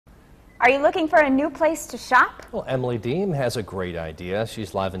Are you looking for a new place to shop? Well, Emily Deem has a great idea.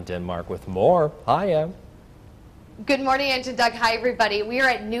 She's live in Denmark with more. Hi, Em. Good morning, Ange and Doug. Hi, everybody. We are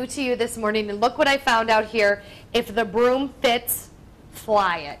at New to You this morning, and look what I found out here. If the broom fits,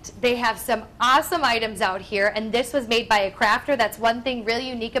 fly it. They have some awesome items out here, and this was made by a crafter. That's one thing really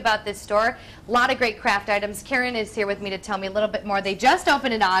unique about this store. A lot of great craft items. Karen is here with me to tell me a little bit more. They just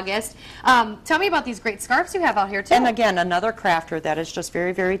opened in August. Tell me about these great scarves you have out here, too. And again, another crafter that is just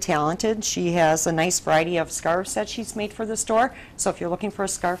very, very talented. She has a nice variety of scarves that she's made for the store. So if you're looking for a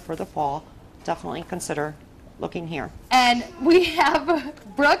scarf for the fall, definitely consider looking here. And we have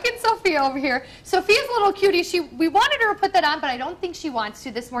Brooke and Sophia over here. Sophia's a little cutie. We wanted her to put that on, but I don't think she wants to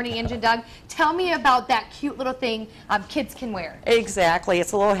this morning. Ange and Doug, tell me about that cute little thing kids can wear. Exactly.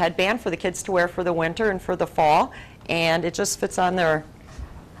 It's a little headband for the kids to wear for the winter and for the fall, and it just fits on their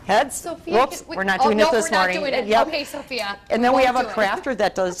heads. Sophia, whoops, we're not doing it this morning. We're not doing it. Yep. Okay, Sophia. And then we have a crafter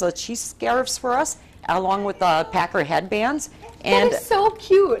that does the cheese scarves for us, along with the Packer headbands. And that is so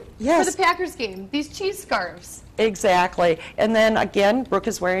cute. Yes. For the Packers game, these cheese scarves. Exactly. And then again, Brooke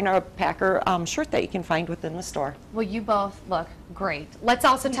is wearing a Packer shirt that you can find within the store. Well, you both look great. Let's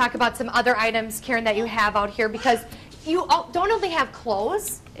also talk about some other items, Karen, that you have out here, because you don't only have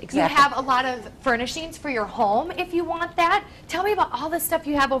clothes. Exactly. You have a lot of furnishings for your home if you want that. Tell me about all the stuff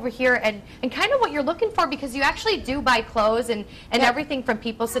you have over here and kind of what you're looking for, because you actually do buy clothes and Yep. everything from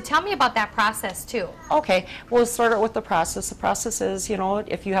people. So tell me about that process too. Okay, we'll start out with the process. The process is, you know,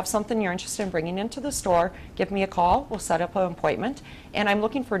 if you have something you're interested in bringing into the store, give me a call. We'll set up an appointment. And I'm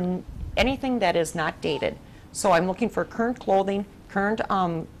looking for anything that is not dated. So I'm looking for current clothing, current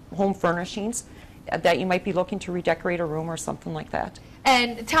home furnishings that you might be looking to redecorate a room or something like that.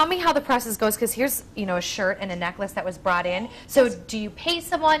 And tell me how the process goes, because here's, you know, a shirt and a necklace that was brought in. So do you pay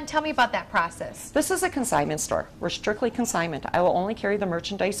someone? Tell me about that process. This is a consignment store. We're strictly consignment. I will only carry the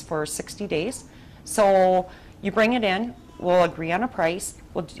merchandise for 60 days. So you bring it in, we'll agree on a price,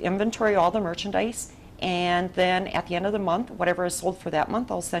 we'll inventory all the merchandise, and then at the end of the month, whatever is sold for that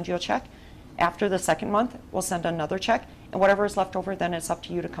month, I'll send you a check. After the second month, we'll send another check, and whatever is left over, then it's up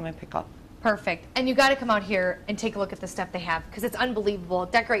to you to come and pick up. Perfect. And you got to come out here and take a look at the stuff they have, because it's unbelievable.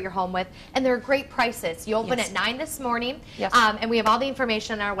 Decorate your home with, and they're great prices. You open Yes. at 9 this morning, Yes. And we have all the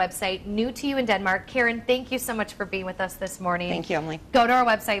information on our website. New to you in Denmark. Karen, thank you so much for being with us this morning. Thank you, Emily. Go to our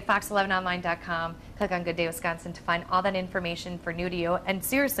website, fox11online.com. Click on Good Day Wisconsin to find all that information for New to You. And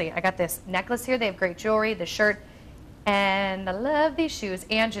seriously, I got this necklace here. They have great jewelry, the shirt, and I love these shoes.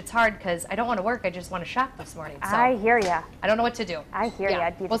 Ange, it's hard because I don't want to work. I just want to shop this morning. So I hear ya. I don't know what to do. I hear ya.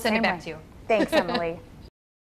 I'd be We'll the send it same back way. to you. Thanks, Emily.